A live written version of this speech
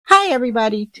Hi,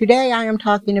 everybody. Today I am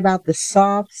talking about the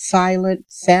soft, silent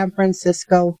San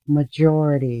Francisco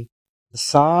majority. The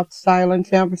soft, silent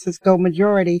San Francisco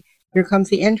majority. Here comes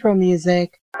the intro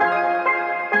music.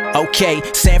 Okay,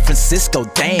 San Francisco,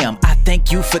 damn, I thank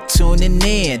you for tuning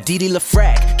in. Dee Dee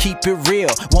LaFrac, keep it real,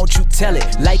 won't you tell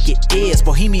it like it is?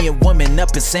 Bohemian woman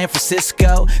up in San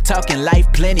Francisco, talking life,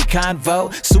 plenty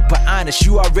convo. Super honest,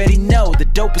 you already know, the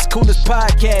dopest, coolest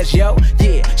podcast, yo.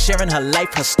 Yeah, sharing her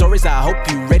life, her stories, I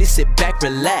hope you ready, sit back,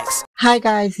 relax. Hi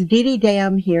guys, Dee Dee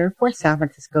Dam here for San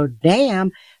Francisco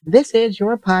Dam. This is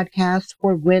your podcast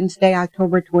for Wednesday,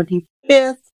 October 25th,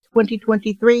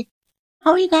 2023.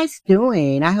 How are you guys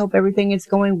doing? I hope everything is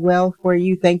going well for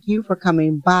you. Thank you for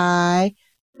coming by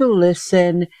to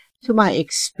listen to my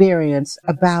experience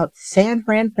about San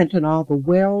Fran Fentanyl, the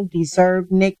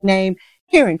well-deserved nickname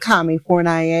here in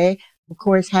California. Of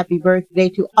course, happy birthday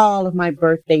to all of my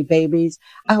birthday babies.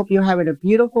 I hope you're having a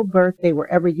beautiful birthday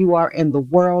wherever you are in the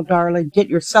world, darling. Get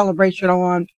your celebration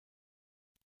on.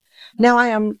 Now, I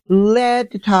am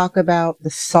led to talk about the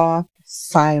soft,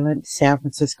 silent San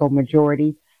Francisco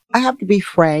majority. I have to be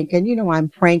frank, and you know I'm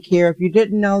frank here. If you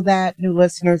didn't know that, new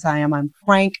listeners, I'm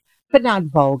frank, but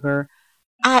not vulgar.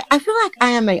 I feel like I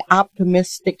am an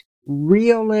optimistic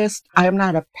realist. I am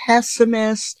not a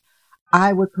pessimist.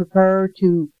 I would prefer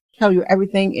to tell you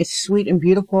everything is sweet and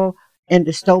beautiful in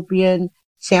dystopian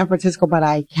San Francisco, but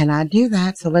I cannot do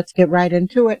that, so let's get right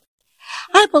into it.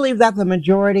 I believe that the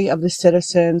majority of the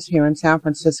citizens here in San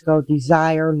Francisco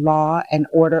desire law and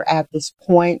order at this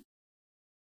point.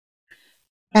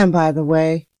 And by the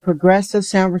way, progressive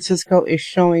San Francisco is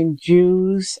showing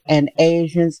Jews and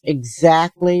Asians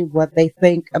exactly what they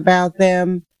think about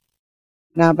them.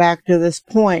 Now back to this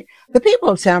point. The people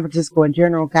of San Francisco in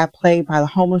general got played by the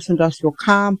homeless industrial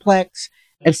complex.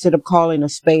 Instead of calling a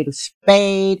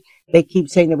spade, they keep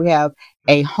saying that we have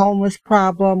a homeless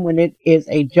problem when it is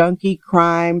a junkie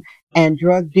crime and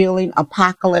drug dealing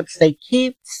apocalypse. They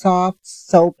keep soft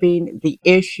soaping the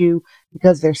issue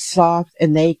because they're soft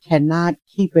and they cannot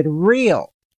keep it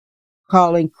real.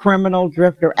 Calling criminal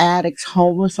drifter addicts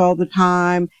homeless all the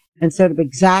time instead of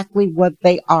exactly what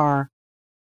they are.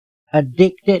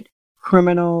 Addicted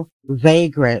criminal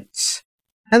vagrants.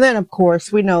 And then, of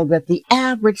course, we know that the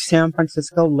average San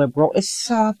Francisco liberal is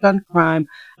soft on crime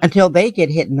until they get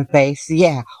hit in the face,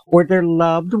 or their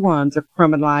loved ones are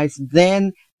criminalized.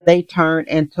 Then they turn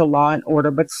into law and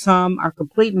order. But some are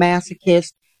complete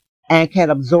masochists and can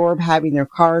absorb having their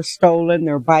cars stolen,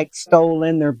 their bikes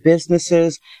stolen, their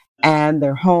businesses and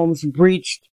their homes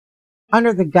breached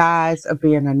under the guise of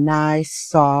being a nice,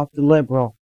 soft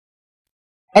liberal.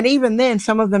 And even then,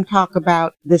 some of them talk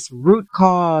about this root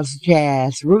cause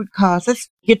jazz. Root cause. Let's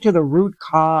get to the root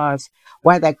cause.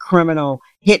 Why that criminal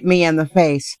hit me in the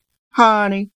face.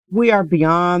 Honey, we are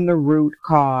beyond the root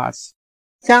cause.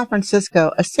 San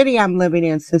Francisco, a city I'm living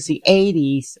in since the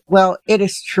 80s. Well, it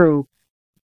is true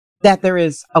that there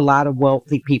is a lot of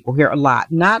wealthy people here. A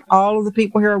lot. Not all of the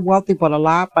people here are wealthy, but a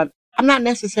lot. But I'm not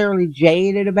necessarily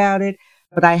jaded about it.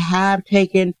 But I have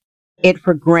taken it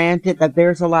for granted that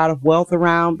there's a lot of wealth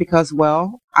around because,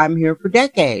 well, I'm here for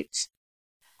decades.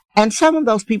 And some of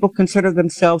those people consider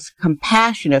themselves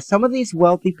compassionate. Some of these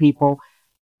wealthy people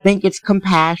think it's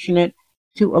compassionate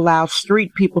to allow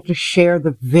street people to share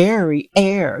the very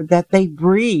air that they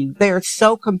breathe. They're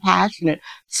so compassionate,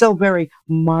 so very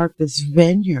Martha's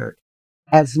Vineyard.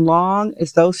 As long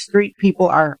as those street people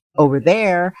are over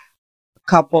there, a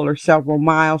couple or several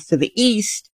miles to the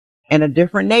east, in a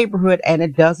different neighborhood, and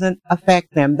it doesn't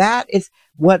affect them. That is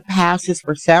what passes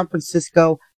for San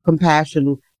Francisco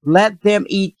compassion. Let them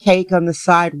eat cake on the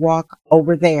sidewalk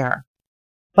over there.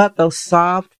 But those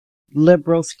soft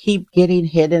liberals keep getting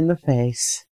hit in the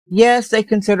face. Yes, they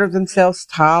consider themselves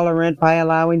tolerant by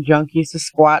allowing junkies to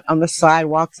squat on the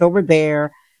sidewalks over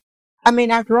there. I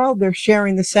mean, after all, they're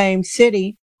sharing the same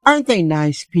city. Aren't they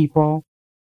nice people?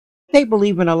 They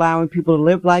believe in allowing people to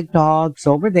live like dogs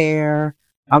over there,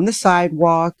 on the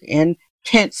sidewalk, in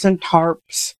tents and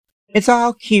tarps. It's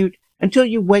all cute until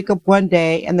you wake up one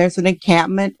day and there's an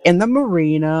encampment in the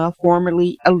Marina,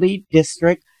 formerly Elite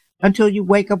District, until you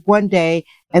wake up one day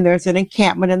and there's an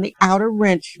encampment in the Outer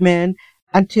Richmond,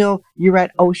 until you're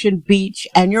at Ocean Beach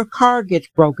and your car gets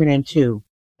broken into.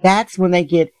 That's when they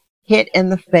get hit in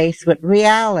the face with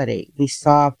reality, these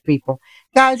soft people.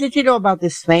 Guys, did you know about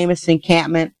this famous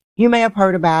encampment? You may have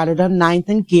heard about it on 9th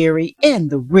and Geary in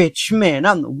the Richmond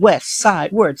on the west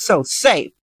side where it's so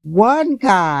safe. One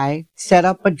guy set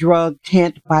up a drug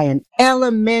tent by an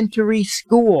elementary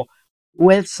school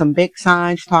with some big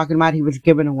signs talking about he was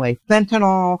giving away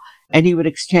fentanyl and he would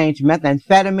exchange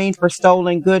methamphetamine for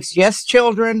stolen goods. Yes,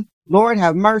 children, Lord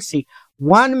have mercy.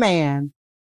 One man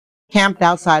camped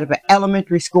outside of an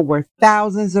elementary school where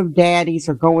thousands of daddies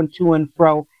are going to and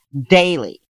fro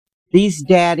daily. These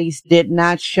daddies did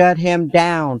not shut him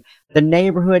down. The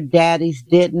neighborhood daddies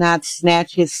did not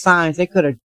snatch his signs. They could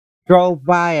have drove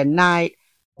by at night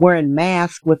wearing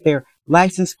masks with their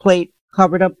license plate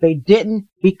covered up. They didn't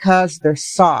because they're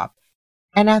soft.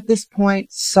 And at this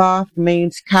point, soft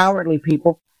means cowardly,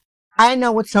 people. I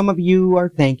know what some of you are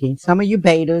thinking. Some of you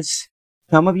betas,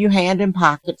 some of you hand in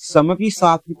pockets, some of you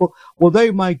soft people. Well,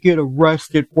 they might get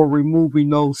arrested for removing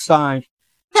those signs.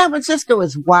 San Francisco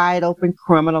is wide open,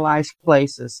 criminalized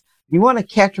places. You want to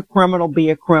catch a criminal, be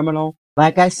a criminal.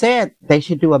 Like I said, they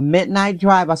should do a midnight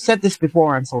drive. I've said this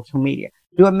before on social media.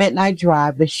 Do a midnight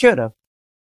drive. They should have.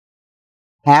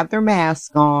 Have their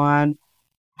masks on,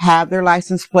 have their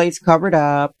license plates covered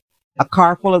up, a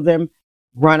car full of them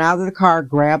run out of the car,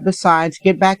 grab the signs,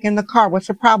 get back in the car. What's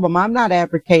the problem? I'm not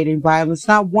advocating violence.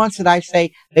 Not once did I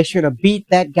say they should have beat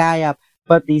that guy up.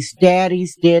 But these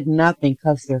daddies did nothing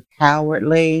because they're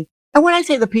cowardly. And when I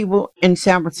say the people in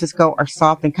San Francisco are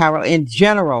soft and cowardly in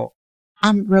general,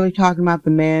 I'm really talking about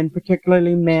the men,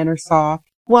 particularly men are soft.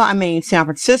 Well, I mean, San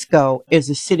Francisco is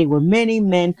a city where many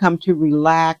men come to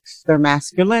relax their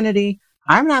masculinity.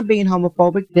 I'm not being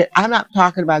homophobic. I'm not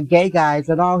talking about gay guys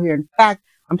at all here. In fact,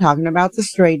 I'm talking about the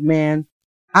straight men.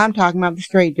 I'm talking about the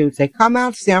straight dudes. They come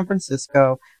out to San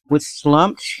Francisco with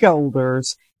slumped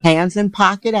shoulders, hands in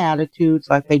pocket attitudes,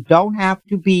 like they don't have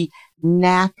to be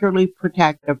naturally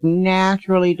protective,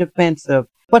 naturally defensive.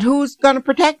 But who's going to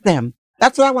protect them?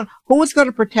 That's what I want. Who is going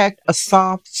to protect a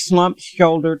soft,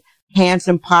 slumped-shouldered, hands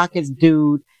in pockets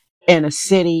dude in a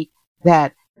city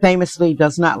that famously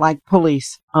does not like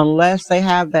police? Unless they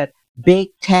have that big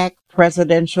tech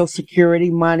presidential security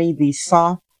money, these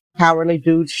soft, cowardly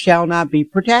dudes shall not be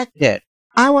protected.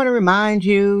 I want to remind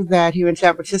you that here in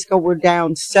San Francisco, we're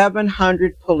down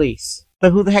 700 police. So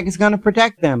who the heck is going to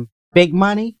protect them? Big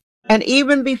money? And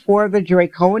even before the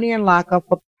draconian lockup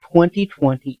of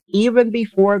 2020, even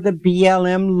before the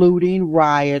BLM looting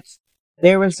riots,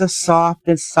 there was a soft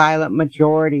and silent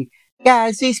majority.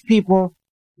 Guys, these people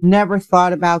never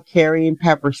thought about carrying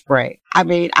pepper spray. I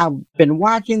mean, I've been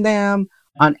watching them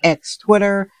on X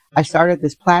Twitter. I started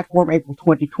this platform April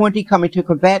 2020, coming to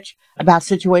kvetch about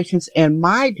situations in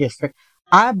my district.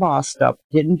 I bossed up,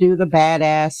 didn't do the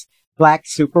badass black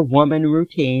superwoman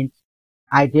routine.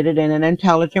 I did it in an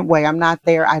intelligent way. I'm not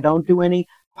there. I don't do any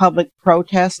public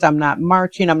protest. I'm not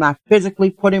marching. I'm not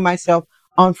physically putting myself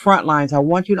on front lines. I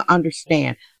want you to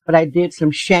understand. But I did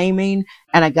some shaming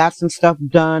and I got some stuff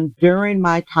done during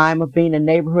my time of being a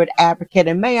neighborhood advocate.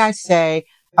 And may I say,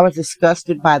 I was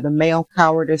disgusted by the male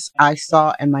cowardice I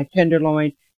saw in my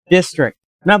Tenderloin district.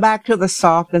 Now back to the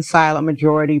soft and silent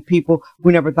majority, people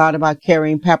who never thought about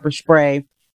carrying pepper spray,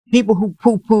 people who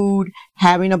poo-pooed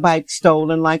having a bike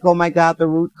stolen, like, oh my God, the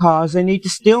root cause, they need to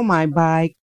steal my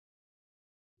bike.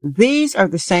 These are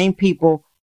the same people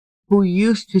who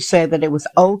used to say that it was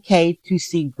okay to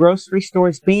see grocery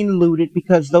stores being looted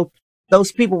because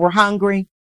those people were hungry.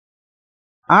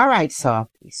 All right,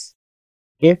 softies.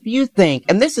 If you think,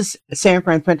 and this is San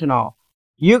Fran fentanyl,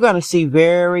 you're going to see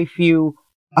very few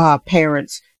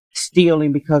parents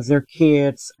stealing because their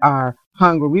kids are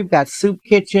hungry. We've got soup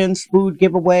kitchens, food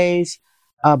giveaways,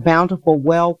 bountiful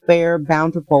welfare.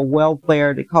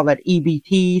 They call that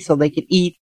EBT, so they can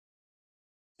eat.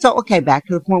 So, okay, back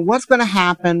to the point. What's going to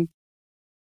happen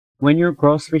when your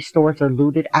grocery stores are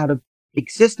looted out of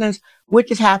existence, which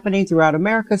is happening throughout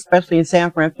America, especially in San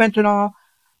Fran fentanyl?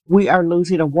 We are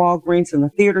losing a Walgreens in the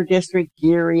Theater District,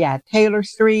 Geary at Taylor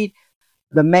Street.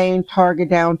 The main Target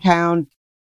downtown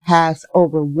has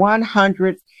over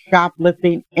 100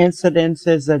 shoplifting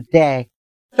incidences a day.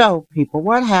 So, people,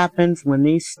 what happens when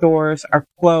these stores are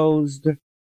closed?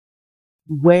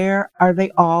 Where are they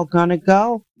all gonna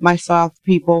go, my soft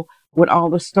people, when all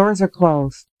the stores are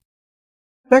closed?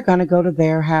 They're gonna go to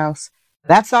their house.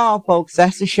 That's all, folks.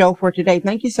 That's the show for today.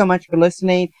 Thank you so much for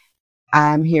listening.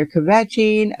 I'm here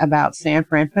kvetching about San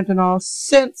Fran fentanyl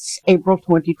since April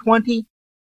 2020.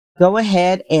 Go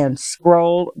ahead and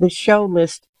scroll the show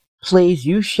list, please.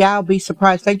 You shall be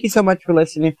surprised. Thank you so much for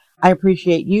listening. I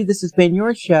appreciate you. This has been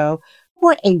your show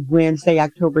for a Wednesday,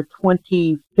 October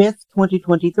 25th,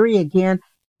 2023. Again,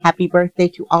 happy birthday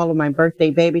to all of my birthday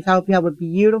babies. I hope you have a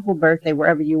beautiful birthday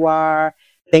wherever you are.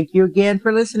 Thank you again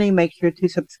for listening. Make sure to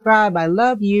subscribe. I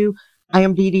love you. I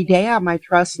am Dee Dee Dam. My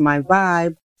trust, my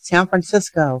vibe. San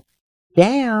Francisco.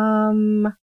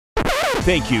 Damn.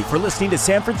 Thank you for listening to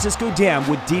San Francisco Damn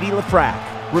with Dee Dee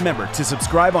LaFrac. Remember to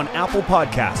subscribe on Apple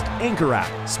Podcast, Anchor app,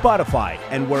 Spotify,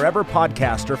 and wherever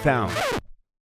podcasts are found.